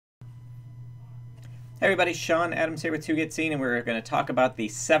Hey everybody, Sean Adams here with 2GetSeen, and we're going to talk about the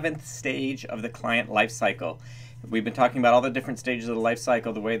 7th stage of the client life cycle. We've been talking about all the different stages of the life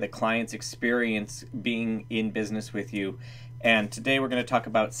cycle, the way the clients experience being in business with you. And today we're going to talk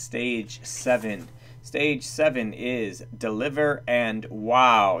about stage 7. Stage 7 is deliver and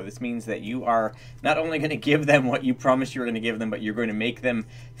wow. This means that you are not only going to give them what you promised you were going to give them, but you're going to make them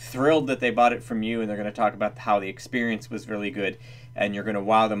thrilled that they bought it from you, and they're going to talk about how the experience was really good, and you're going to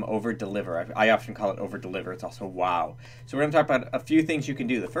wow them, over deliver. I often call it over deliver. It's also wow. So we're going to talk about a few things you can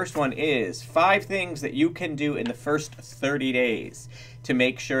do. The first one is 5 things that you can do in the first 30 days to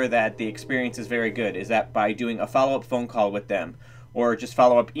make sure that the experience is very good. Is that by doing a follow-up phone call with them, or just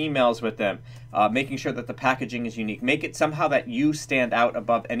follow-up emails with them, making sure that the packaging is unique. Make it somehow that you stand out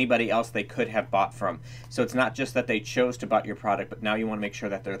above anybody else they could have bought from. So it's not just that they chose to buy your product, but now you want to make sure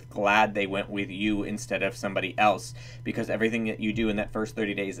that they're glad they went with you instead of somebody else, because everything that you do in that first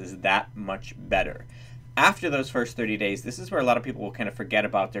 30 days is that much better. After those first 30 days, this is where a lot of people will kind of forget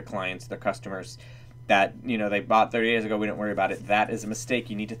about their clients, their customers, that, you know, they bought 30 days ago, we don't worry about it. That is a mistake.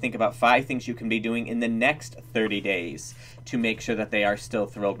 You need to think about 5 things you can be doing in the next 30 days to make sure that they are still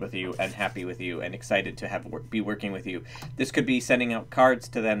thrilled with you and happy with you and excited to be working with you. This could be sending out cards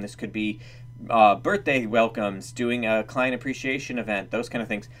to them. This could be birthday welcomes, doing a client appreciation event, those kind of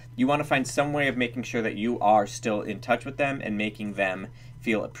things. You want to find some way of making sure that you are still in touch with them and making them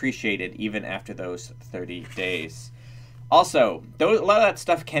feel appreciated even after those 30 days. Also, a lot of that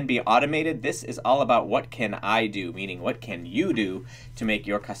stuff can be automated. This is all about what can I do, meaning what can you do to make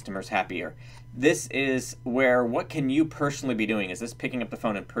your customers happier. This is where, what can you personally be doing? Is this picking up the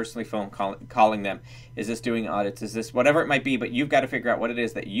phone and personally calling them? Is this doing audits? Is this whatever it might be? But you've got to figure out what it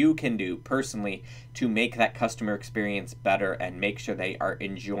is that you can do personally to make that customer experience better and make sure they are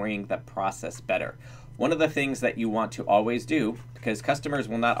enjoying the process better. One of the things that you want to always do, because customers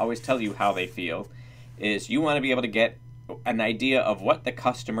will not always tell you how they feel, is you want to be able to get an idea of what the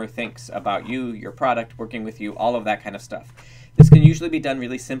customer thinks about you, your product, working with you, all of that kind of stuff. This can usually be done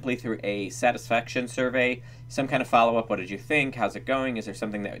really simply through a satisfaction survey, some kind of follow-up. What did you think? How's it going? Is there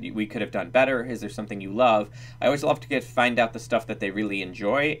something that we could have done better? Is there something you love? I always love to find out the stuff that they really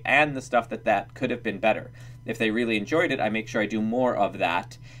enjoy and the stuff that could have been better. If they really enjoyed it, I make sure I do more of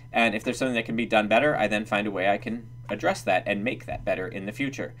that. And if there's something that can be done better, I then find a way I can address that and make that better in the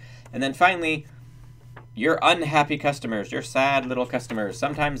future. And then finally, your unhappy customers, your sad little customers,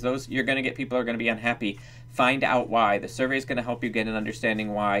 sometimes those you're going to get people who are going to be unhappy. Find out why. The survey is going to help you get an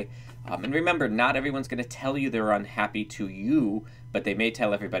understanding why. And remember, not everyone's going to tell you they're unhappy to you, but they may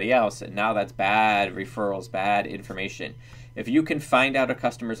tell everybody else, and now that's bad referrals, bad information. If you can find out a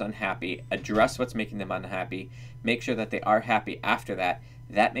customer's unhappy, address what's making them unhappy, make sure that they are happy after that,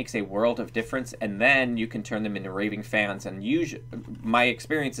 that makes a world of difference, and then you can turn them into raving fans. And usually, my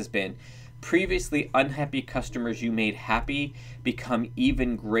experience has been, previously unhappy customers you made happy become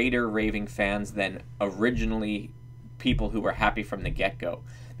even greater raving fans than originally people who were happy from the get-go.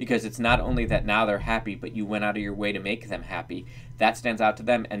 Because it's not only that now they're happy, but you went out of your way to make them happy. That stands out to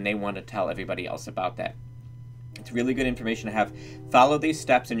them, and they want to tell everybody else about that. It's really good information to have. Follow these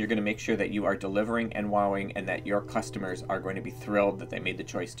steps, and you're going to make sure that you are delivering and wowing, and that your customers are going to be thrilled that they made the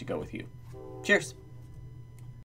choice to go with you. Cheers!